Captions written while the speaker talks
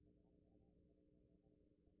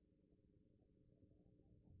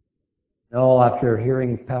No, after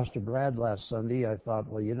hearing Pastor Brad last Sunday, I thought,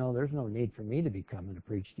 well, there's no need for me to be coming to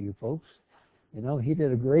preach to you folks. He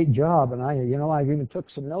did a great job, and I even took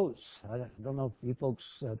some notes. I don't know if you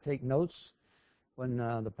folks take notes when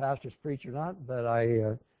the pastors preach or not,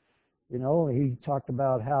 but he talked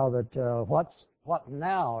about how that what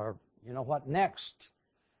now, or what next,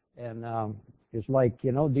 and it's like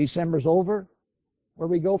December's over, where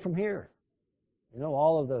we go from here.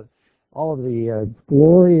 All of the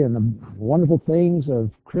glory and the wonderful things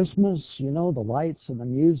of Christmas, the lights and the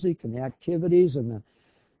music and the activities and the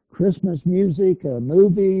Christmas music,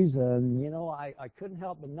 movies, and I couldn't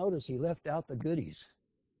help but notice he left out the goodies.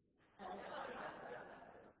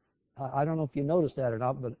 I don't know if you noticed that or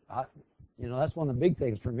not, but that's one of the big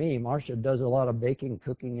things for me. Marcia does a lot of baking,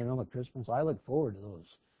 cooking, at Christmas. I look forward to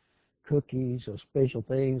those cookies, those special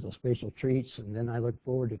things, those special treats, and then I look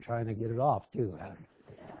forward to trying to get it off too.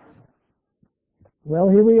 Well,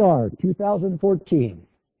 here we are, 2014.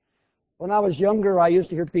 When I was younger, I used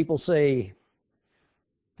to hear people say,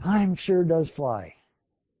 time sure does fly.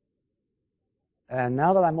 And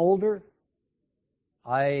now that I'm older,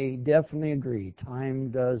 I definitely agree.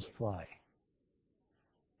 Time does fly.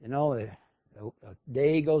 A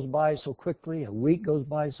day goes by so quickly, a week goes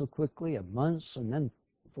by so quickly, a month, and then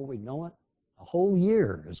before we know it, a whole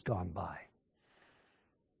year has gone by.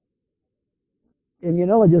 And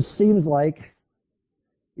it just seems like,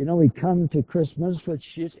 we come to Christmas,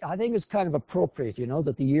 which I think is kind of appropriate,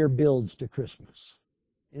 that the year builds to Christmas.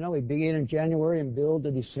 We begin in January and build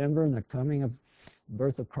to December and the coming of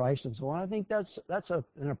birth of Christ and so on. I think that's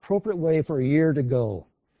an appropriate way for a year to go.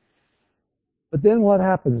 But then what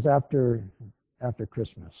happens after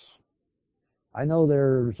Christmas? I know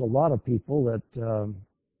there's a lot of people that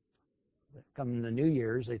come in the New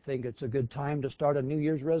Year's, they think it's a good time to start a New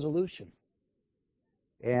Year's resolution.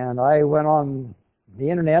 And I went on the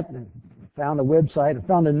internet and found a website, I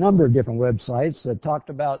found a number of different websites that talked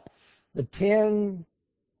about the 10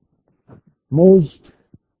 most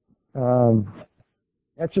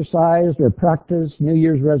exercised or practiced New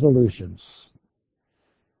Year's resolutions.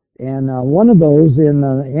 And one of those in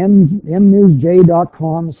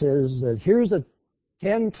mnewsj.com says that here's the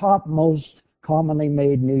 10 top most commonly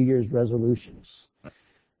made New Year's resolutions.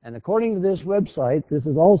 And according to this website, this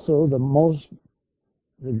is also the ones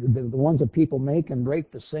that people make and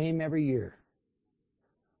break the same every year.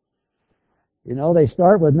 They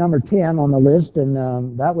start with number 10 on the list, and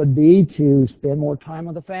that would be to spend more time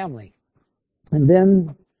with the family. And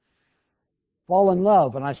then fall in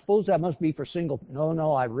love, and I suppose that must be for single.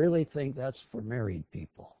 No, I really think that's for married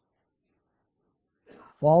people.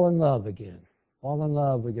 Fall in love again. Fall in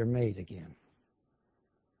love with your mate again.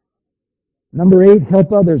 Number 8,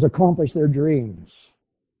 help others accomplish their dreams.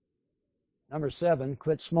 Number 7,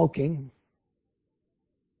 quit smoking.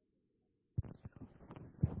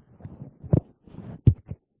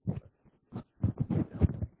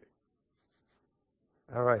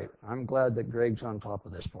 All right, I'm glad that Greg's on top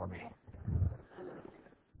of this for me.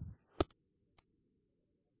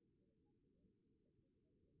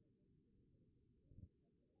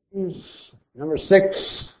 Number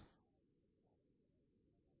 6,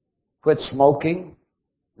 quit smoking.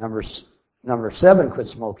 Number 7, quit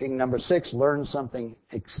smoking. Number 6, learn something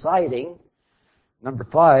exciting. Number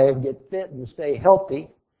 5, get fit and stay healthy.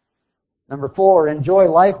 Number 4, enjoy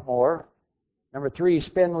life more. Number 3,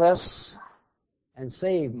 spend less and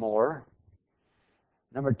save more.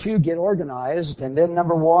 Number 2, get organized. And then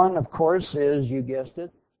number 1, of course, is, you guessed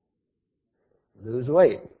it, lose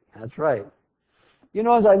weight. That's right.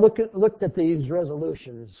 As I looked at these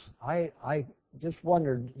resolutions, I just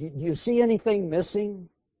wondered, do you see anything missing?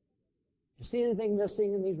 Do you see anything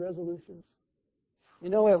missing in these resolutions?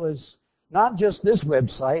 It was not just this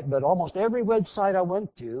website, but almost every website I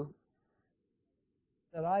went to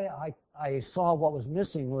that I saw what was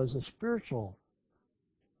missing was the spiritual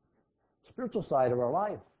side of our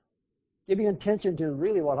life. Giving attention to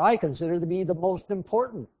really what I consider to be the most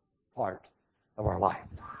important part of our life.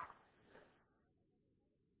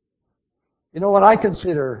 When I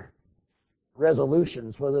consider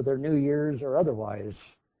resolutions, whether they're New Year's or otherwise,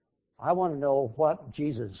 I want to know what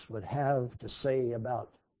Jesus would have to say about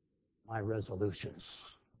my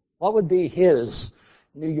resolutions. What would be his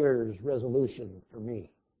New Year's resolution for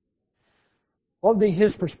me? What would be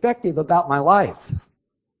his perspective about my life?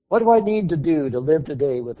 What do I need to do to live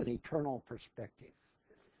today with an eternal perspective?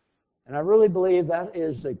 And I really believe that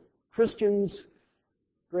is a Christian's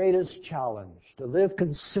greatest challenge, to live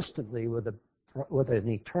consistently with an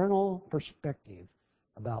eternal perspective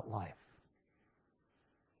about life.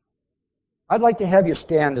 I'd like to have you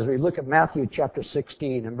stand as we look at Matthew chapter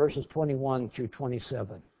 16 and verses 21 through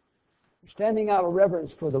 27. Standing out of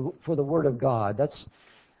reverence for the Word of God. That's,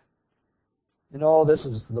 this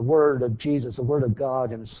is the Word of Jesus, the Word of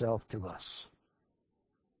God Himself to us.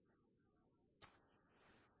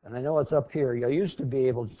 And I know it's up here. I used to be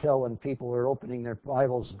able to tell when people were opening their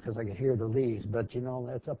Bibles because I could hear the leaves, but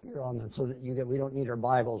that's up here on it so that we don't need our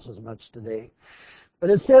Bibles as much today. But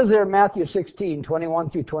it says there in Matthew 16, 21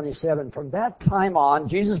 through 27, from that time on,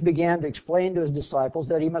 Jesus began to explain to His disciples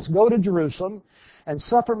that He must go to Jerusalem and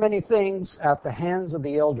suffer many things at the hands of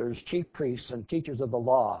the elders, chief priests, and teachers of the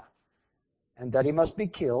law, and that He must be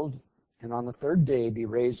killed and on the third day be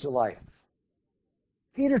raised to life.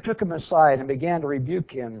 Peter took Him aside and began to rebuke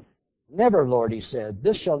Him. Never, Lord, he said,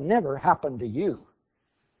 this shall never happen to you.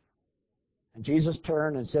 And Jesus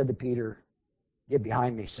turned and said to Peter, get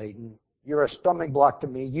behind me, Satan. You're a stumbling block to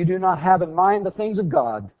me. You do not have in mind the things of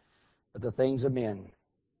God, but the things of men.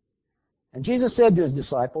 And Jesus said to His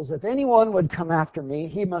disciples, if anyone would come after me,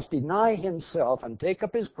 he must deny himself and take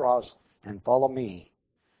up his cross and follow me.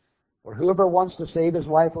 For whoever wants to save his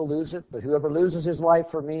life will lose it, but whoever loses his life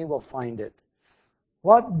for me will find it.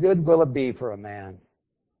 What good will it be for a man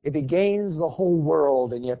if he gains the whole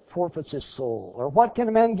world and yet forfeits his soul? Or what can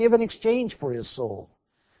a man give in exchange for his soul?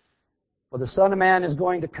 For the Son of Man is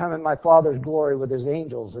going to come in my Father's glory with His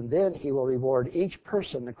angels, and then He will reward each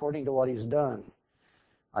person according to what he's done.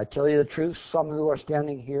 I tell you the truth, some who are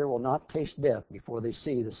standing here will not taste death before they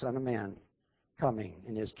see the Son of Man coming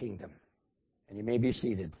in His kingdom. And you may be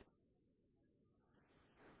seated.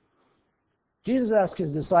 Jesus asked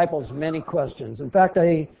His disciples many questions. In fact,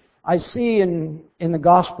 I see in the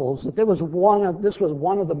Gospels that this was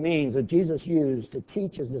one of the means that Jesus used to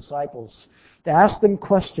teach His disciples, to ask them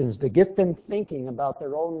questions, to get them thinking about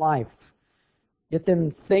their own life, get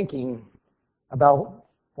them thinking about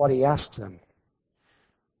what He asked them.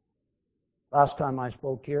 Last time I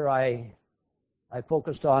spoke here, I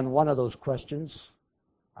focused on one of those questions.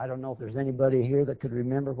 I don't know if there's anybody here that could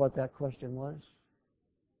remember what that question was.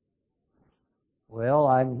 Well,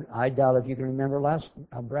 I doubt if you can remember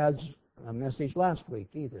Brad's message last week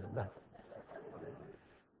either. But,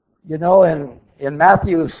 in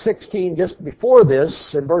Matthew 16, just before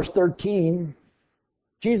this, in verse 13,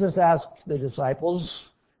 Jesus asked the disciples,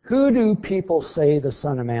 who do people say the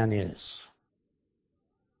Son of Man is?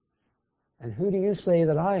 And who do you say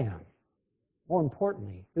that I am? More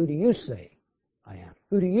importantly, who do you say I am?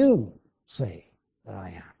 Who do you say that I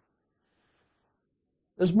am?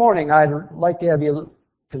 This morning, I'd like to have you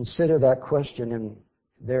consider that question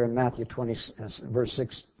there in Matthew 20,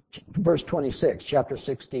 verse 26, chapter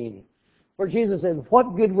 16, where Jesus said,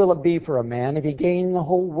 what good will it be for a man if he gain the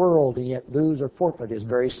whole world and yet lose or forfeit his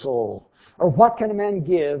very soul? Or what can a man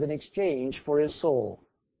give in exchange for his soul?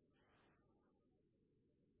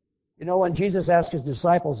 When Jesus asked His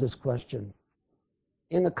disciples this question,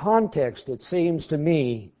 in the context, it seems to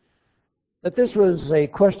me that this was a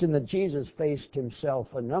question that Jesus faced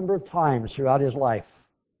Himself a number of times throughout His life.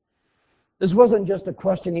 This wasn't just a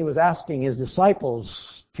question He was asking His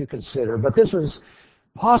disciples to consider, but this was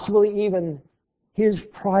possibly even His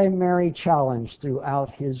primary challenge throughout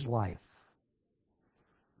His life.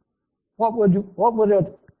 What would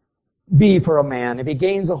it be for a man if he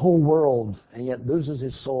gains the whole world and yet loses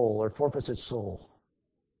his soul or forfeits his soul?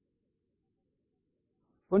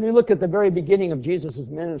 When we look at the very beginning of Jesus'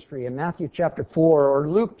 ministry in Matthew chapter 4 or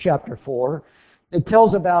Luke chapter 4, it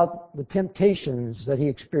tells about the temptations that He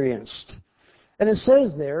experienced. And it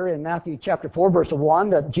says there in Matthew chapter 4, verse 1,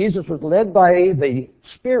 that Jesus was led by the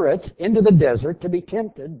Spirit into the desert to be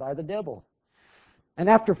tempted by the devil. And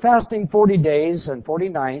after fasting 40 days and 40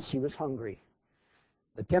 nights, He was hungry.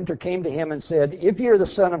 The tempter came to Him and said, if you're the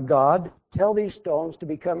Son of God, tell these stones to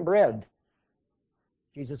become bread.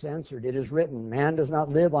 Jesus answered, it is written, man does not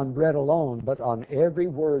live on bread alone, but on every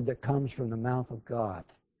word that comes from the mouth of God.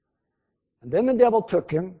 And then the devil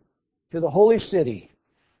took Him to the holy city,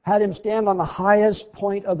 had Him stand on the highest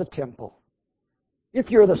point of the temple.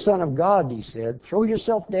 If you're the Son of God, He said, throw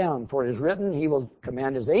yourself down, for it is written, He will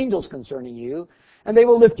command His angels concerning you, and they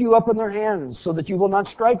will lift you up in their hands, so that you will not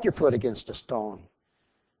strike your foot against a stone.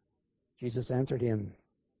 Jesus answered him,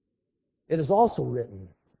 it is also written,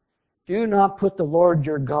 do not put the Lord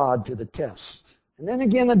your God to the test. And then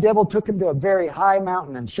again the devil took Him to a very high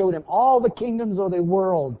mountain and showed Him all the kingdoms of the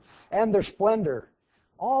world and their splendor.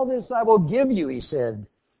 All this I will give you, He said,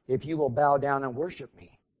 if you will bow down and worship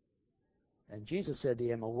me. And Jesus said to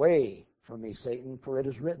him, away from me, Satan, for it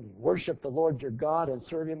is written, worship the Lord your God and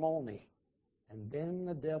serve Him only. And then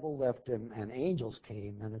the devil left him, and angels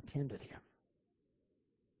came and attended him.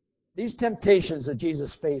 These temptations that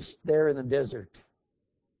Jesus faced there in the desert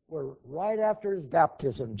were right after His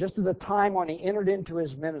baptism, just at the time when He entered into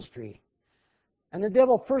His ministry. And the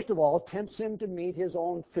devil, first of all, tempts him to meet his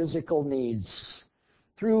own physical needs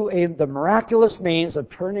through the miraculous means of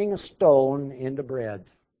turning a stone into bread.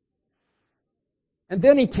 And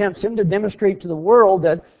then he tempts him to demonstrate to the world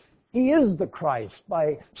that he is the Christ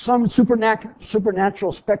by some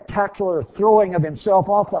supernatural, spectacular throwing of himself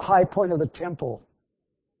off the high point of the temple.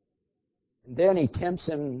 And then he tempts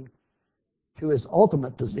him to his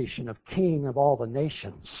ultimate position of king of all the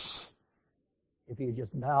nations if you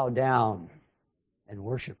just bow down and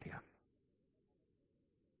worship him.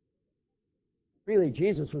 Really,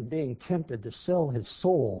 Jesus was being tempted to sell his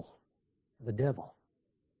soul to the devil.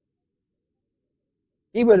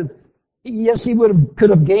 He could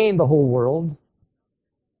have gained the whole world,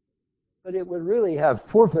 but it would really have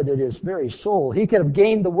forfeited his very soul. He could have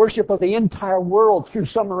gained the worship of the entire world through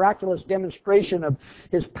some miraculous demonstration of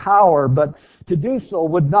his power, but to do so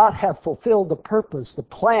would not have fulfilled the purpose, the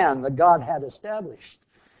plan that God had established.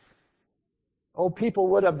 Oh, people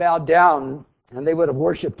would have bowed down and they would have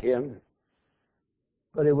worshiped him,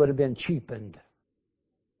 but it would have been cheapened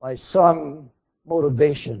by some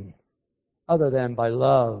motivation other than by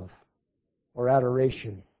love or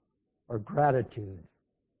adoration or gratitude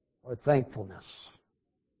or thankfulness.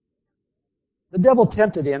 The devil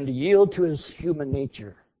tempted him to yield to his human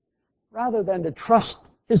nature rather than to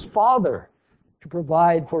trust his Father to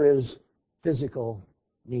provide for his physical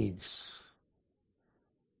needs.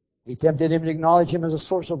 He tempted him to acknowledge him as a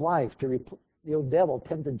source of life. The devil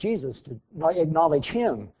tempted Jesus to not acknowledge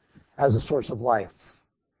him as a source of life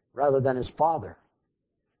rather than his Father.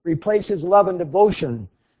 Replace his love and devotion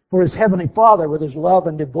for his heavenly Father with his love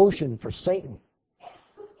and devotion for Satan.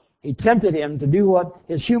 He tempted him to do what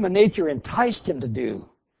his human nature enticed him to do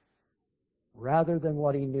rather than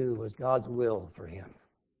what he knew was God's will for him.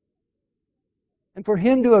 And for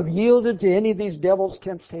him to have yielded to any of these devil's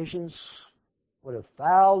temptations would have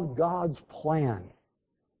fouled God's plan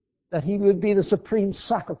that he would be the supreme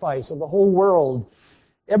sacrifice of the whole world,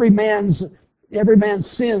 every man's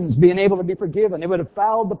sins being able to be forgiven. It would have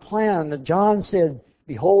fouled the plan that John said,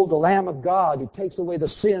 "Behold the Lamb of God who takes away the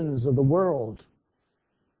sins of the world."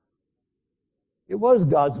 It was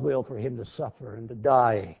God's will for him to suffer and to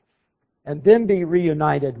die and then be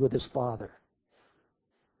reunited with his Father.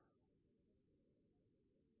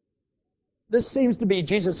 This seems to be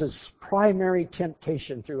Jesus' primary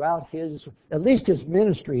temptation throughout at least his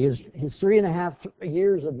ministry, his 3.5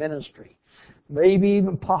 years of ministry, maybe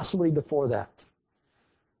even possibly before that.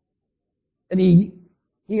 And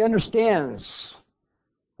he understands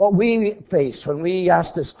what we face when we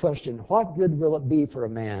ask this question: what good will it be for a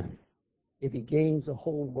man if he gains the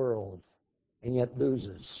whole world and yet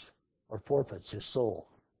loses or forfeits his soul?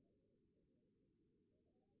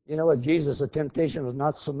 You know, with Jesus, the temptation was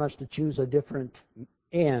not so much to choose a different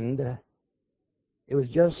end. It was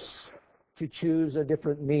just to choose a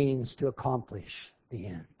different means to accomplish the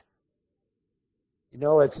end. You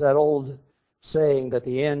know, it's that old saying that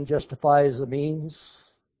the end justifies the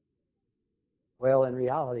means. Well, in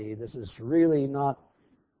reality, this is really not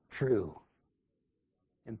true.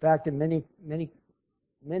 In fact, in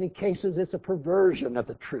many cases, it's a perversion of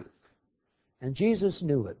the truth. And Jesus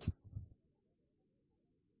knew it.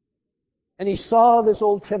 And he saw this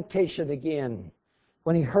old temptation again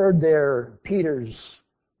when he heard there Peter's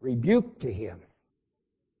rebuke to him,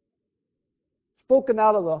 spoken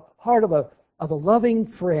out of the heart of a loving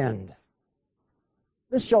friend.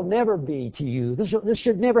 This shall never be to you. This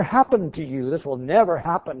should never happen to you. This will never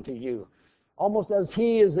happen to you. Almost as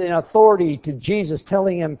he is in authority to Jesus,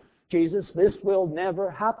 telling him, Jesus, this will never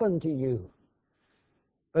happen to you.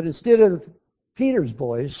 But instead of Peter's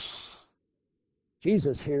voice,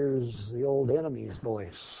 Jesus hears the old enemy's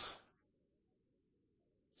voice,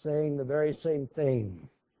 saying the very same thing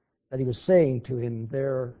that he was saying to him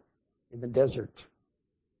there in the desert.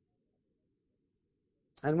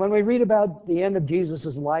 And when we read about the end of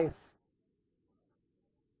Jesus' life,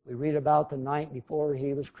 we read about the night before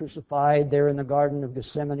he was crucified there in the Garden of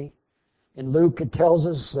Gethsemane. In Luke, it tells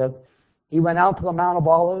us that he went out to the Mount of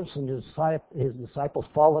Olives and his disciples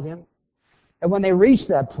followed him. And when they reached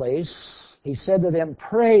that place, he said to them,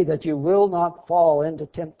 "Pray that you will not fall into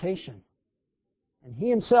temptation." And he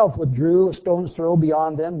himself withdrew a stone's throw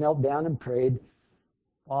beyond them, knelt down and prayed,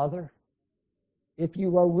 "Father, if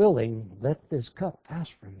you are willing, let this cup pass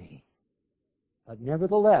from me. But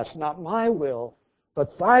nevertheless, not my will,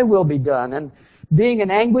 but thy will be done." And being in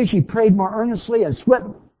anguish, he prayed more earnestly, and sweat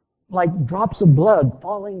like drops of blood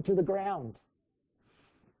falling to the ground.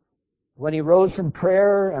 When he rose from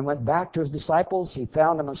prayer and went back to his disciples, he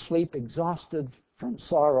found them asleep, exhausted from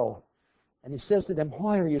sorrow. And he says to them,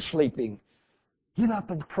 "Why are you sleeping? Get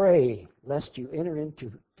up and pray, lest you enter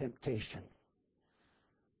into temptation."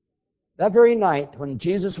 That very night when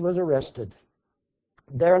Jesus was arrested,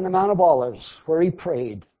 there on the Mount of Olives where he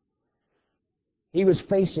prayed, he was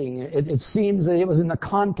facing, it seems that it was in the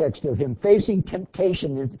context of him facing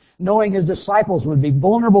temptation, knowing his disciples would be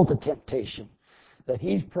vulnerable to temptation, that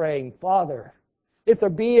he's praying, Father, if there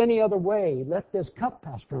be any other way, let this cup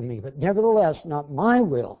pass from me, but nevertheless, not my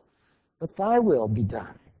will, but thy will be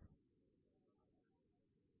done.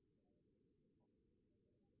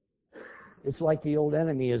 It's like the old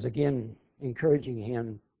enemy is again encouraging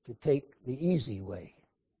him to take the easy way.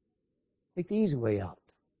 Take the easy way out.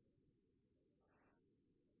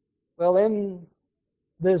 Well, in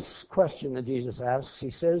this question that Jesus asks, he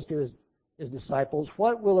says to his disciples,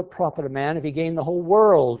 what will it profit a man if he gain the whole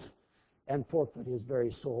world and forfeit his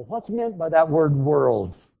very soul? What's meant by that word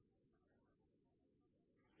world?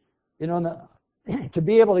 You know, to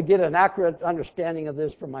be able to get an accurate understanding of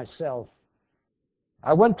this for myself,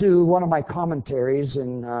 I went to one of my commentaries,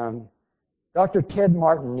 and Dr. Ted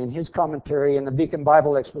Martin, in his commentary in the Beacon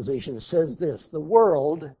Bible Exposition, says this: the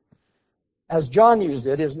world, as John used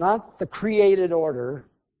it, is not the created order,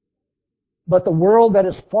 but the world that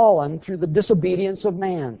has fallen through the disobedience of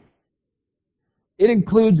man. It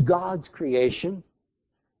includes God's creation,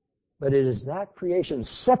 but it is that creation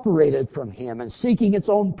separated from Him and seeking its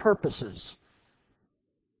own purposes.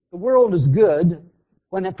 The world is good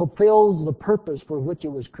when it fulfills the purpose for which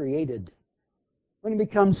it was created. When it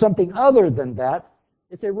becomes something other than that,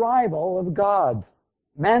 it's a rival of God.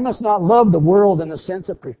 Man must not love the world in the sense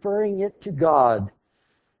of preferring it to God.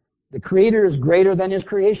 The Creator is greater than His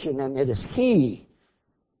creation, and it is He,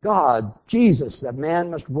 God, Jesus, that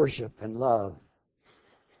man must worship and love.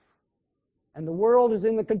 And the world is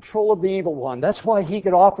in the control of the evil one. That's why He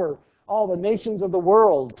could offer all the nations of the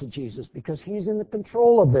world to Jesus, because He's in the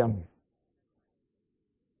control of them.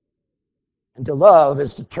 And to love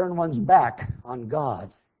is to turn one's back on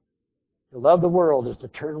God. To love the world is to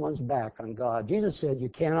turn one's back on God. Jesus said you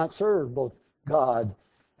cannot serve both God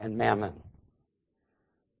and mammon.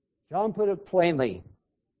 John put it plainly,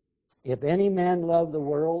 if any man love the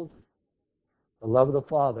world, the love of the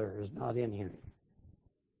Father is not in him.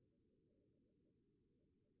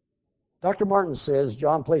 Dr. Martin says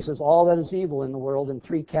John places all that is evil in the world in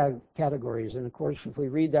three categories. And of course, if we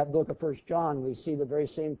read that book of 1 John, we see the very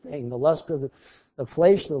same thing. The lust of the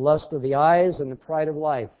flesh, the lust of the eyes, and the pride of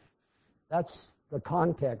life. That's the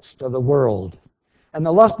context of the world. And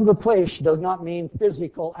the lust of the flesh does not mean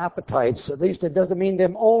physical appetites. At least it doesn't mean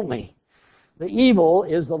them only. The evil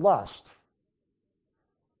is the lust.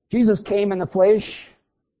 Jesus came in the flesh.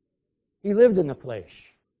 He lived in the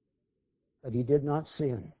flesh. But He did not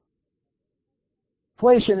sin.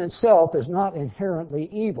 Flesh in itself is not inherently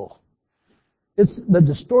evil. It's the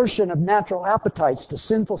distortion of natural appetites to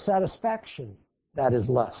sinful satisfaction that is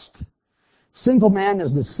lust. Sinful man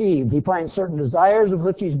is deceived. He finds certain desires of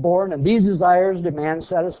which he's born, and these desires demand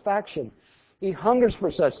satisfaction. He hungers for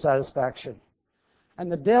such satisfaction.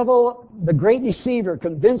 And the devil, the great deceiver,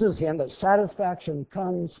 convinces him that satisfaction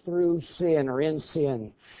comes through sin or in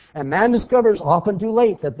sin. And man discovers often too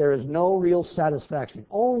late that there is no real satisfaction,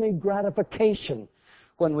 only gratification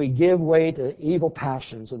when we give way to evil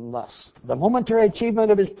passions and lust. The momentary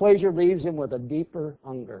achievement of his pleasure leaves him with a deeper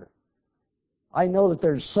hunger. I know that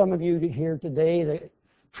there's some of you here today that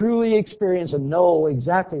truly experience and know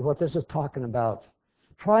exactly what this is talking about.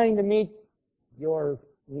 Trying to meet your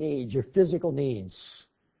needs, your physical needs,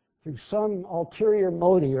 through some ulterior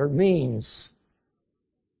motive or means,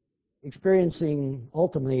 experiencing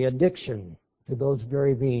ultimately addiction to those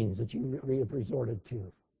very means that you have resorted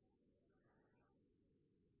to.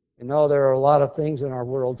 You know, there are a lot of things in our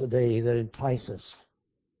world today that entice us.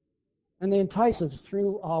 And they entice us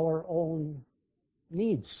through our own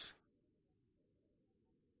needs.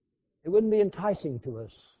 It wouldn't be enticing to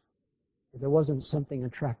us if there wasn't something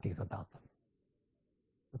attractive about them.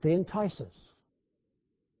 But they entice us.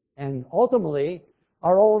 And ultimately,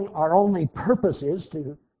 our only purpose is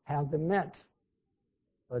to have them met.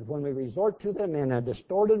 But when we resort to them in a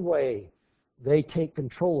distorted way, they take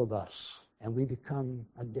control of us, and we become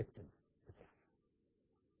addicted to them.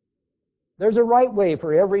 There's a right way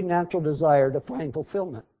for every natural desire to find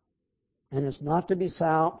fulfillment. And it's not to be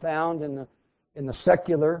found in the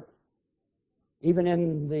secular, even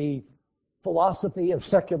in the philosophy of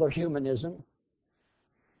secular humanism.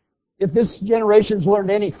 If this generation's learned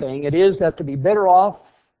anything, it is that to be better off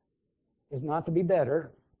is not to be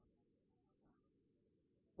better.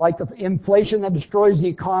 Like the inflation that destroys the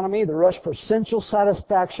economy, the rush for sensual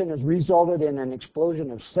satisfaction has resulted in an explosion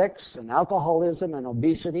of sex and alcoholism and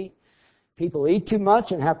obesity. People eat too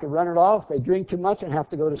much and have to run it off. They drink too much and have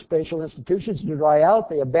to go to special institutions to dry out.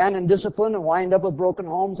 They abandon discipline and wind up with broken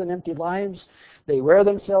homes and empty lives. They wear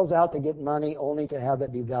themselves out to get money only to have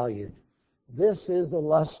it devalued. This is the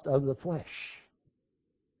lust of the flesh.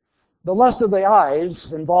 The lust of the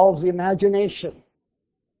eyes involves the imagination.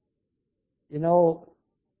 You know,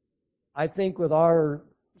 I think with our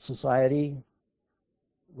society,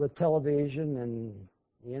 with television and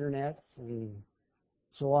the internet and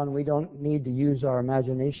so on, we don't need to use our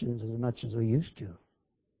imaginations as much as we used to.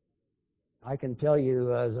 I can tell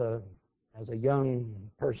you as a young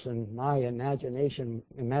person, my imagination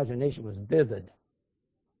was vivid.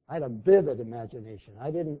 I had a vivid imagination.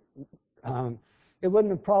 It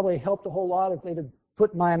wouldn't have probably helped a whole lot if they'd have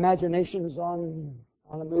put my imaginations on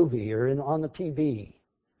a movie or on the TV.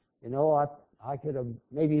 You know, I could have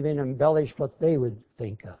maybe even embellished what they would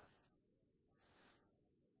think of.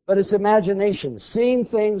 But it's imagination, seeing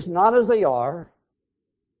things not as they are,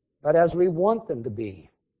 but as we want them to be.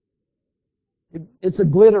 It's the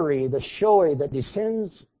glittery, the showy that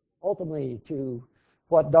descends ultimately to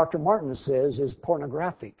what Dr. Martin says is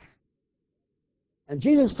pornographic. And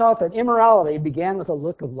Jesus taught that immorality began with a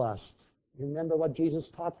look of lust. You remember what Jesus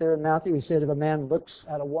taught there in Matthew? He said if a man looks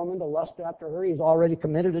at a woman to lust after her, he's already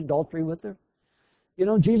committed adultery with her. You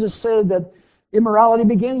know, Jesus said that immorality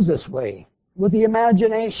begins this way, with the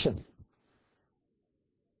imagination.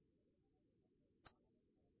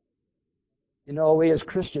 You know, we as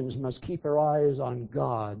Christians must keep our eyes on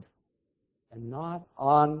God and not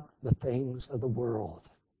on the things of the world.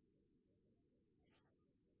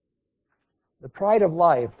 The pride of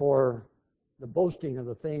life, or the boasting of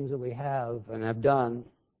the things that we have and have done,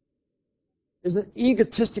 is an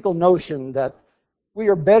egotistical notion that we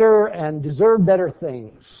are better and deserve better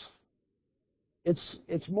things.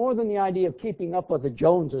 It's more than the idea of keeping up with the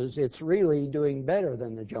Joneses. It's really doing better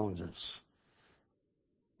than the Joneses.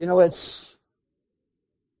 You know, it's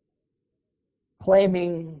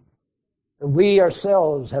claiming that we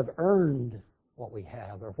ourselves have earned what we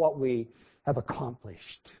have or what we have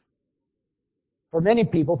accomplished. For many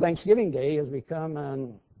people, Thanksgiving Day has become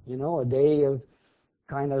a day of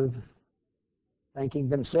kind of thanking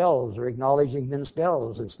themselves or acknowledging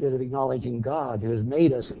themselves instead of acknowledging God, who has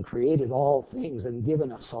made us and created all things and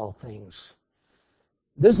given us all things.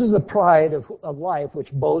 This is the pride of life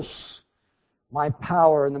which boasts, my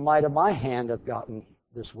power and the might of my hand have gotten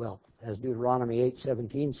this wealth, as Deuteronomy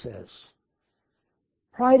 8:17 says.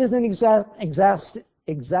 Pride is an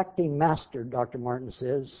exacting master, Dr. Martin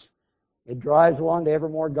says. It drives one to ever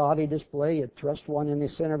more gaudy display. It thrusts one in the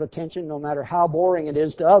center of attention, no matter how boring it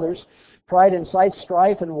is to others. Pride incites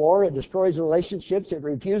strife and war. It destroys relationships. It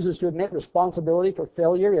refuses to admit responsibility for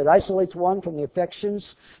failure. It isolates one from the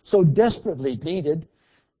affections so desperately needed.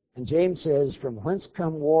 And James says, from whence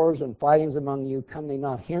come wars and fightings among you? Come they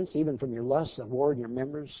not hence, even from your lusts that war in your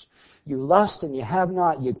members? You lust and you have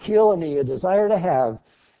not. You kill and you desire to have,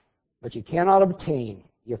 but you cannot obtain.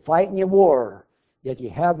 You fight and you war, yet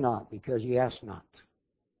you have not, because you ask not.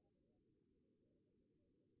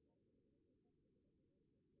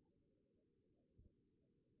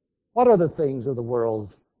 What are the things of the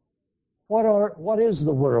world? What is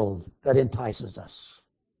the world that entices us?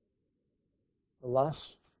 The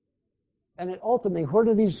lust. And ultimately, where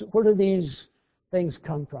do these things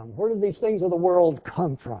come from? Where do these things of the world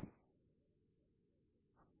come from?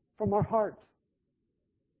 From our heart.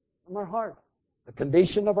 From our heart. The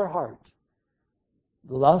condition of our heart.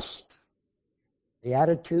 The lust, the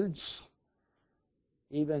attitudes,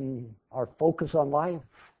 even our focus on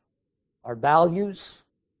life, our values,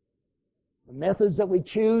 the methods that we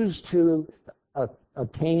choose to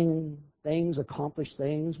attain things, accomplish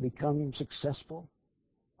things, become successful,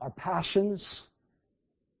 our passions,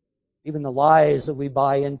 even the lies that we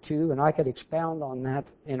buy into, and I could expound on that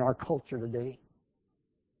in our culture today.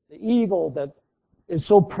 The evil that is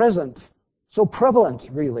so present, so prevalent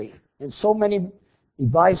really, in so many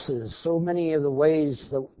devices, so many of the ways,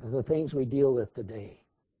 the things we deal with today.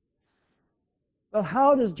 But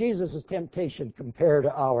how does Jesus' temptation compare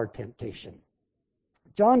to our temptation?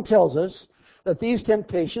 John tells us that these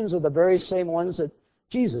temptations are the very same ones that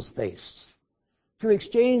Jesus faced. To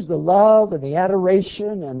exchange the love and the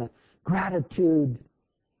adoration and the gratitude,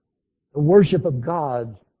 the worship of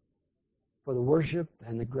God, for the worship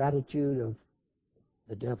and the gratitude of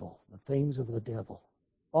the devil, the things of the devil,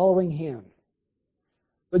 following him.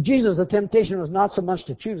 But Jesus, the temptation was not so much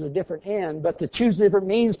to choose a different end, but to choose different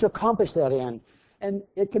means to accomplish that end. And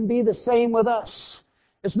it can be the same with us.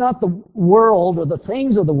 It's not the world or the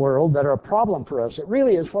things of the world that are a problem for us. It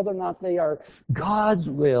really is whether or not they are God's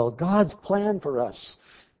will, God's plan for us.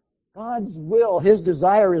 God's will, His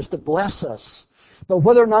desire is to bless us. But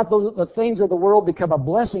whether or not the things of the world become a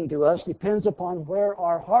blessing to us depends upon where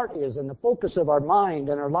our heart is and the focus of our mind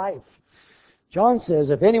and our life. John says,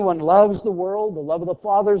 if anyone loves the world, the love of the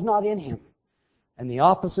Father is not in him. And the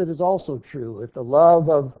opposite is also true. If the love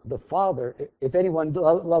of the Father, if anyone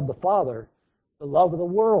loved the Father, the love of the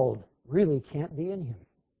world really can't be in him.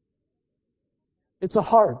 It's a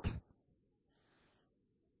heart.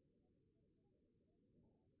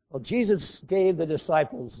 Well, Jesus gave the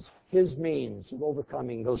disciples His means of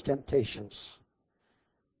overcoming those temptations.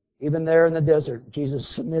 Even there in the desert, Jesus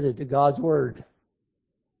submitted to God's Word.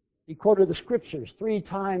 He quoted the Scriptures 3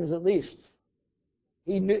 times at least.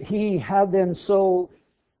 He had them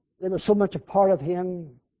they were so much a part of Him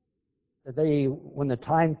that when the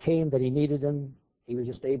time came that He needed them, He was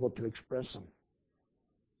just able to express them.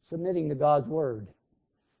 Submitting to God's Word.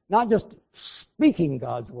 Not just speaking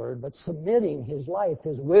God's Word, but submitting His life,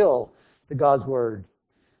 His will to God's Word.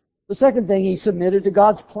 The second thing, He submitted to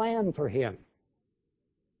God's plan for him.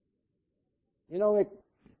 You know,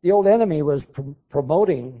 the old enemy was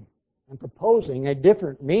promoting and proposing a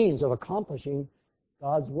different means of accomplishing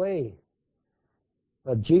God's way.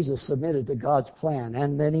 But Jesus submitted to God's plan,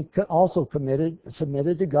 and then He also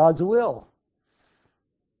submitted to God's will.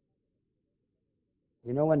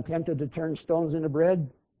 You know, when tempted to turn stones into bread,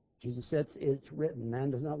 Jesus said, it's written,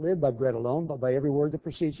 man does not live by bread alone, but by every word that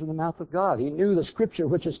proceeds from the mouth of God. He knew the Scripture,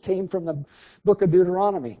 which came from the book of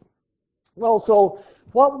Deuteronomy. Well, so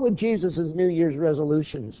what would Jesus' New Year's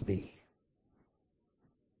resolutions be?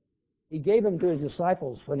 He gave them to His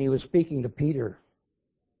disciples when He was speaking to Peter.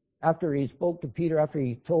 After He spoke to Peter, after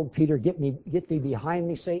He told Peter, get thee behind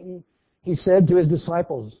me, Satan, He said to His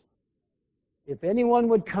disciples, if anyone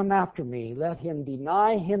would come after me, let him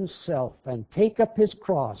deny himself and take up his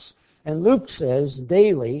cross. And Luke says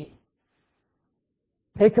daily,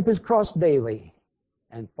 take up his cross daily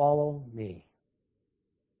and follow me.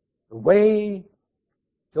 The way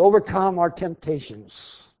to overcome our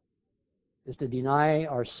temptations is to deny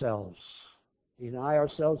ourselves. Deny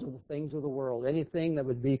ourselves of the things of the world. Anything that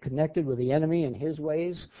would be connected with the enemy and his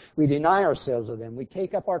ways, we deny ourselves of them. We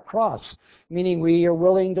take up our cross, meaning we are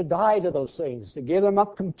willing to die to those things, to give them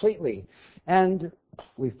up completely. And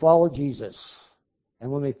we follow Jesus.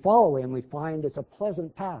 And when we follow Him, we find it's a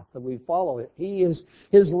pleasant path that we follow it.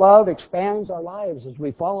 His love expands our lives as we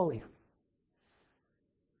follow Him.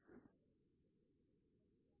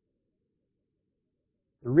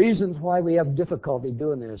 The reasons why we have difficulty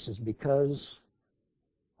doing this is because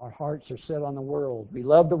our hearts are set on the world. We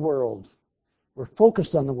love the world. We're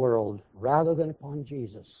focused on the world rather than upon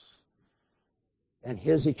Jesus and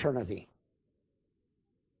His eternity.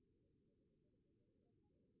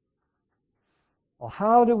 Well,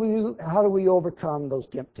 how do we overcome those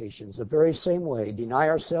temptations? The very same way. Deny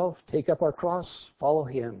ourselves, take up our cross, follow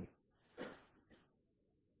Him.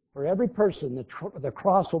 For every person, the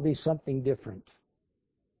cross will be something different.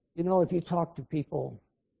 You know, if you talk to people,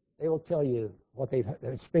 they will tell you what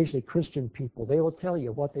especially Christian people, they will tell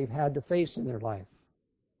you what they've had to face in their life,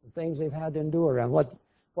 the things they've had to endure, and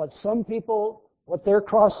what some people, what their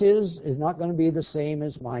cross is not going to be the same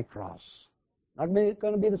as my cross. Not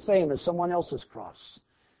going to be the same as someone else's cross.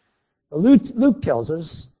 But Luke tells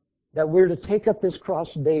us that we're to take up this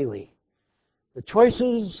cross daily. The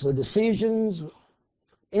choices, the decisions,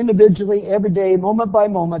 individually, every day, moment by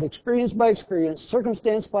moment, experience by experience,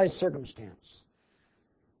 circumstance by circumstance.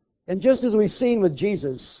 And just as we've seen with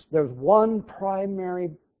Jesus, there's one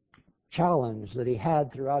primary challenge that He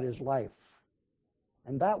had throughout His life.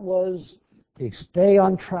 And that was to stay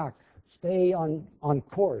on track, stay on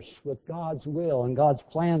course with God's will and God's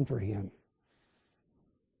plan for Him.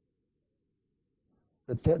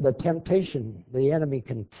 The temptation the enemy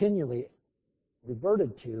continually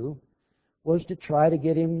reverted to was to try to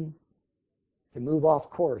get Him to move off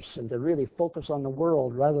course and to really focus on the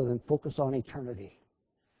world rather than focus on eternity.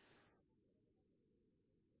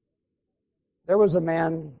 There was a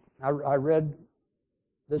man, I read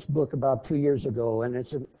this book about 2 years ago, and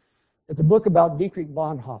it's a book about Dietrich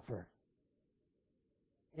Bonhoeffer.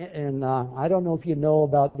 And I don't know if you know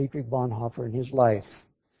about Dietrich Bonhoeffer and his life,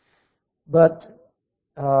 but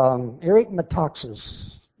Eric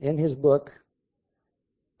Metaxas, in his book,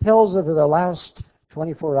 tells of the last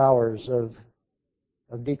 24 hours of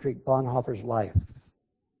Dietrich Bonhoeffer's life.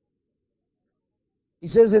 He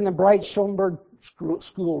says in the bright Schoenberg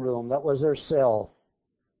schoolroom, that was their cell,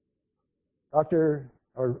 Pastor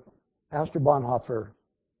Bonhoeffer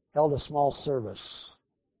held a small service.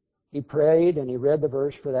 He prayed and he read the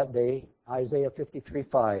verse for that day, Isaiah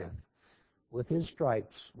 53:5. With His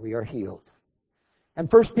stripes we are healed.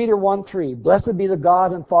 And 1 Peter 1:3, blessed be the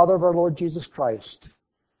God and Father of our Lord Jesus Christ.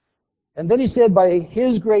 And then he said, by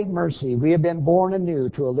his great mercy, we have been born anew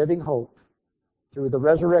to a living hope through the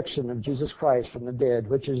resurrection of Jesus Christ from the dead,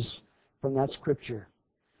 which is from that scripture.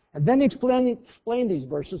 And then he explained these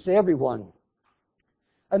verses to everyone.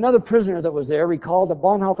 Another prisoner that was there recalled that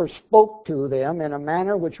Bonhoeffer spoke to them in a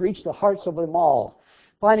manner which reached the hearts of them all,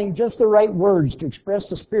 finding just the right words to express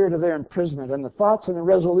the spirit of their imprisonment and the thoughts and the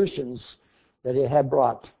resolutions that it had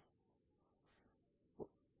brought.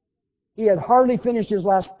 He had hardly finished his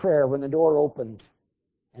last prayer when the door opened,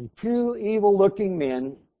 and two evil-looking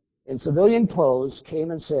men in civilian clothes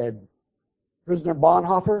came and said, Prisoner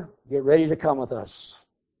Bonhoeffer, get ready to come with us.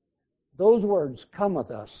 Those words, come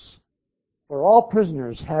with us, for all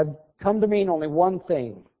prisoners had come to mean only one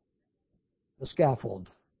thing, the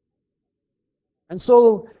scaffold. And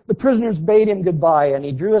so the prisoners bade him goodbye, and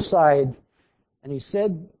he drew aside, and he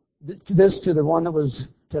said this to the one that was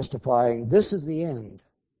testifying, this is the end.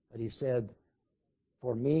 But he said,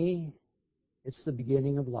 for me, it's the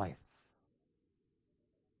beginning of life.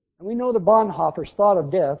 And we know that Bonhoeffer's thought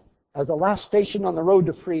of death as the last station on the road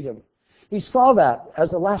to freedom. He saw that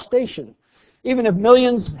as the last station. Even if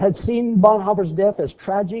millions had seen Bonhoeffer's death as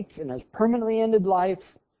tragic and as permanently ended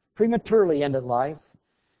life, prematurely ended life,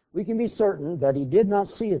 we can be certain that he did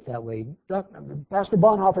not see it that way. Pastor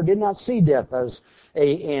Bonhoeffer did not see death as an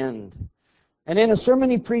end. And in a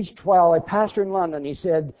sermon he preached while a pastor in London, he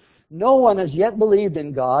said, no one has yet believed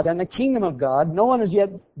in God and the kingdom of God. No one has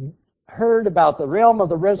yet heard about the realm of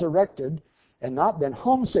the resurrected and not been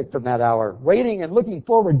homesick from that hour, waiting and looking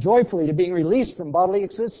forward joyfully to being released from bodily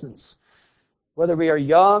existence. Whether we are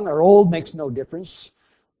young or old makes no difference.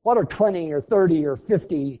 What are 20 or 30 or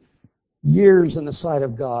 50 years in the sight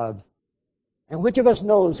of God? And which of us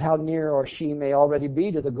knows how near or she may already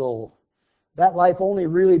be to the goal? That life only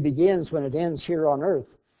really begins when it ends here on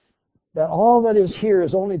earth. That all that is here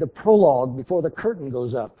is only the prologue before the curtain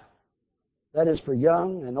goes up. That is for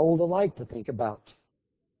young and old alike to think about.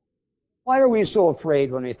 Why are we so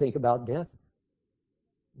afraid when we think about death?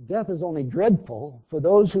 Death is only dreadful for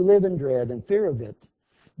those who live in dread and fear of it.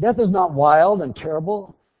 Death is not wild and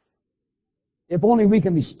terrible. If only we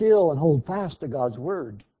can be still and hold fast to God's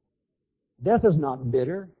word. Death is not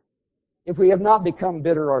bitter. If we have not become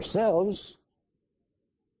bitter ourselves,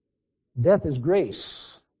 death is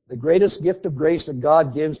grace, the greatest gift of grace that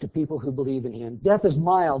God gives to people who believe in Him. Death is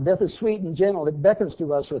mild. Death is sweet and gentle. It beckons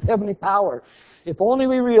to us with heavenly power. If only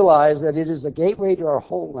we realize that it is the gateway to our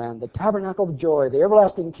homeland, the tabernacle of joy, the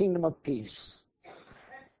everlasting kingdom of peace.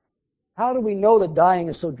 How do we know that dying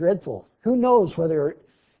is so dreadful? Who knows whether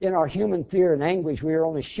in our human fear and anguish we are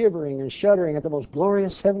only shivering and shuddering at the most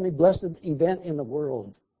glorious, heavenly, blessed event in the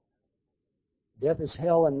world? Death is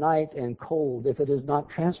hell and night and cold if it is not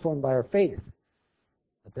transformed by our faith.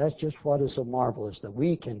 But that's just what is so marvelous, that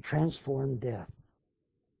we can transform death.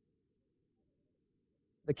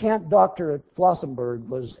 The camp doctor at Flossenburg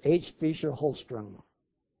was H. Fischer Holstrom.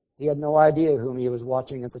 He had no idea whom he was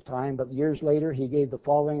watching at the time, but years later he gave the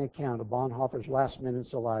following account of Bonhoeffer's last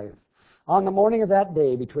minutes alive. On the morning of that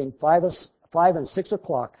day, between 5 and 6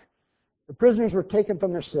 o'clock, the prisoners were taken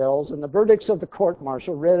from their cells and the verdicts of the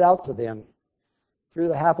court-martial read out to them. Through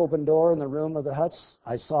the half-open door in the room of the huts,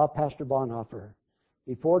 I saw Pastor Bonhoeffer,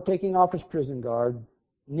 before taking off his prison guard,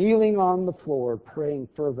 kneeling on the floor, praying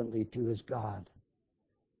fervently to his God.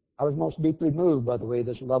 I was most deeply moved by the way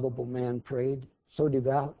this lovable man prayed, so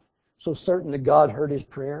devout, so certain that God heard his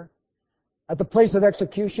prayer. At the place of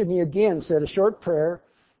execution, he again said a short prayer,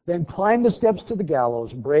 then climbed the steps to the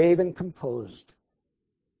gallows, brave and composed.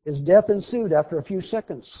 His death ensued after a few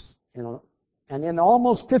seconds. And in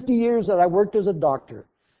almost 50 years that I worked as a doctor,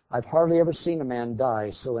 I've hardly ever seen a man die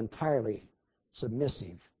so entirely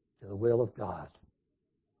submissive to the will of God.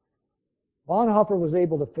 Bonhoeffer was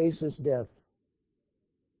able to face his death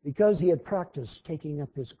because he had practiced taking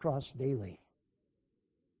up his cross daily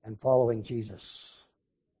and following Jesus.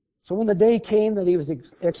 So when the day came that he was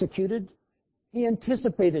executed, he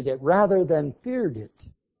anticipated it rather than feared it.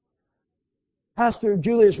 Pastor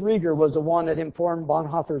Julius Rieger was the one that informed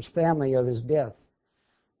Bonhoeffer's family of his death.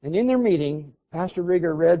 And in their meeting, Pastor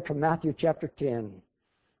Rieger read from Matthew chapter 10,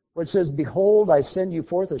 where it says, Behold, I send you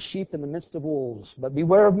forth as sheep in the midst of wolves, but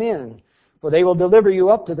beware of men, for they will deliver you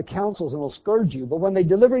up to the councils and will scourge you. But when they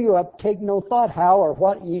deliver you up, take no thought how or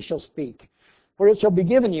what ye shall speak. For it shall be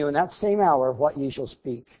given you in that same hour what ye shall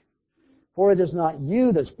speak. For it is not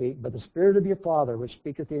you that speak, but the Spirit of your Father which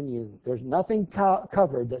speaketh in you. There's nothing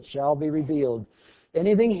covered that shall be revealed,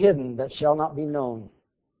 anything hidden that shall not be known.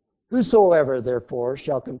 Whosoever, therefore,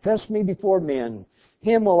 shall confess me before men,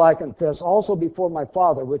 him will I confess also before my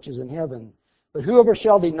Father which is in heaven. But whoever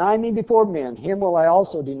shall deny me before men, him will I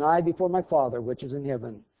also deny before my Father which is in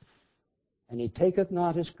heaven. And he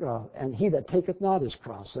that taketh not his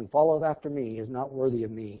cross and followeth after me is not worthy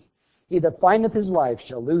of me. He that findeth his life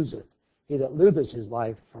shall lose it. He that loseth his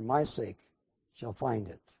life for my sake shall find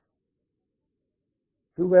it.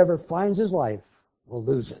 Whoever finds his life will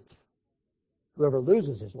lose it. Whoever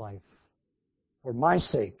loses his life for my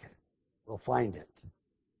sake will find it.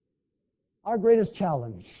 Our greatest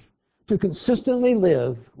challenge, to consistently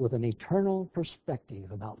live with an eternal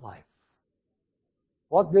perspective about life.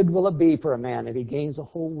 What good will it be for a man if he gains the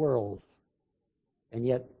whole world and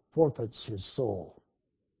yet forfeits his soul?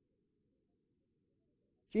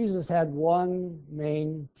 Jesus had one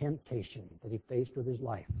main temptation that he faced with his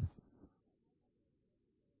life.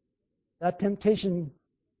 That temptation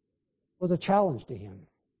was a challenge to him.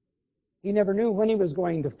 He never knew when he was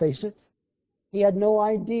going to face it. He had no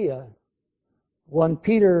idea. When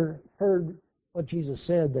Peter heard what Jesus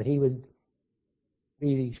said, that he would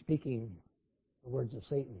be speaking the words of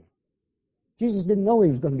Satan. Jesus didn't know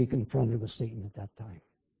he was going to be confronted with Satan at that time,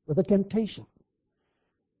 with a temptation.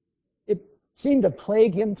 It seemed to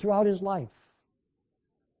plague him throughout his life.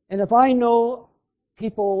 And if I know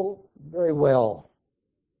people very well,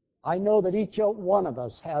 I know that each one of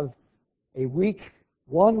us have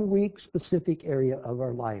one weak specific area of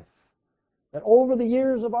our life that over the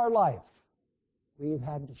years of our life we've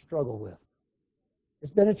had to struggle with.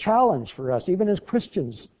 It's been a challenge for us, even as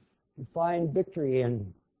Christians, to find victory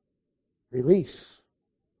and release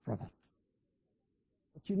from it.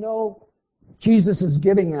 But you know, Jesus is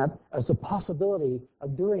giving us a possibility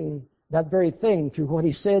of doing that very thing through what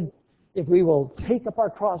he said, if we will take up our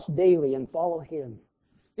cross daily and follow him.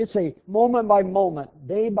 It's a moment by moment,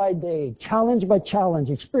 day by day, challenge by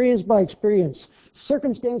challenge, experience by experience,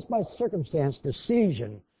 circumstance by circumstance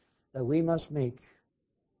decision that we must make.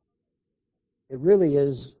 It really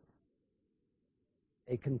is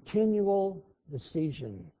a continual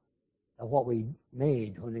decision of what we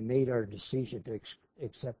made when we made our decision to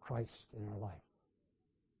accept Christ in our life.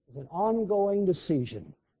 It's an ongoing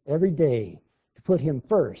decision every day to put him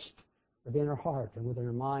first within our heart and within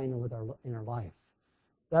our mind and in our life.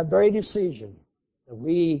 That very decision that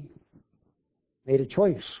we made a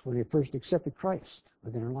choice when we first accepted Christ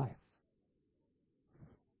within our life.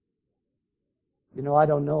 You know, I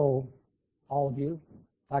don't know all of you.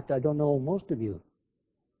 In fact, I don't know most of you.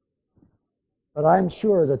 But I'm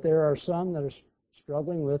sure that there are some that are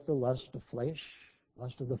struggling with the lust of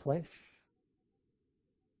the flesh.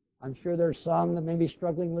 I'm sure there are some that may be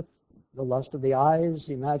struggling with the lust of the eyes,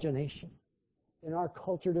 the imagination. In our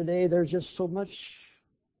culture today, there's just so much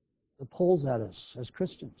that pulls at us as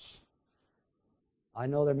Christians. I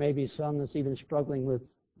know there may be some that's even struggling with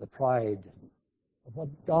the pride of what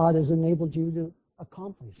God has enabled you to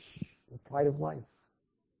accomplish, the pride of life.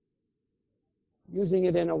 Using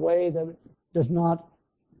it in a way that does not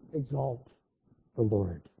exalt the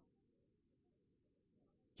Lord.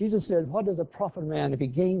 Jesus said, what does it profit a man if he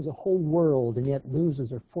gains the whole world and yet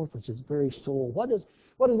loses or forfeits his very soul? What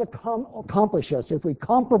does it accomplish us if we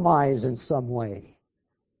compromise in some way?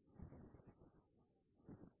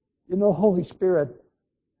 You know, Holy Spirit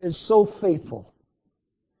is so faithful.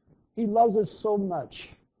 He loves us so much.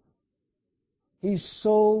 He's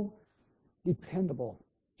so dependable.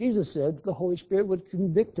 Jesus said the Holy Spirit would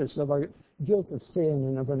convict us of our guilt of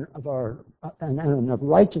sin and of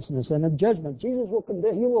righteousness and of judgment. Jesus will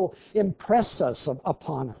convict. He will impress us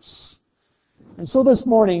upon us. And so this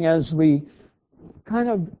morning, as we kind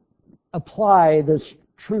of apply this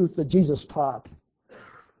truth that Jesus taught,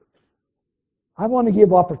 I want to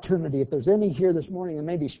give opportunity, if there's any here this morning that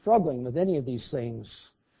may be struggling with any of these things,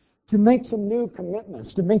 to make some new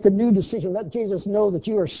commitments, to make a new decision. Let Jesus know that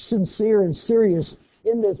you are sincere and serious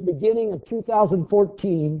in this beginning of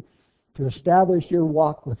 2014 to establish your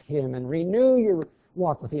walk with him and renew your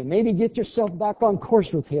walk with him. Maybe get yourself back on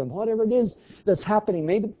course with him. Whatever it is that's happening,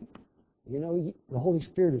 maybe, you know, the Holy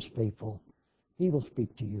Spirit is faithful. He will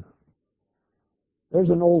speak to you. There's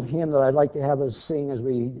an old hymn that I'd like to have us sing as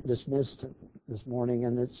we dismiss this morning,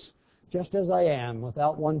 and it's Just As I Am,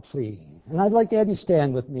 Without One Plea. And I'd like to have you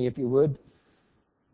stand with me, if you would.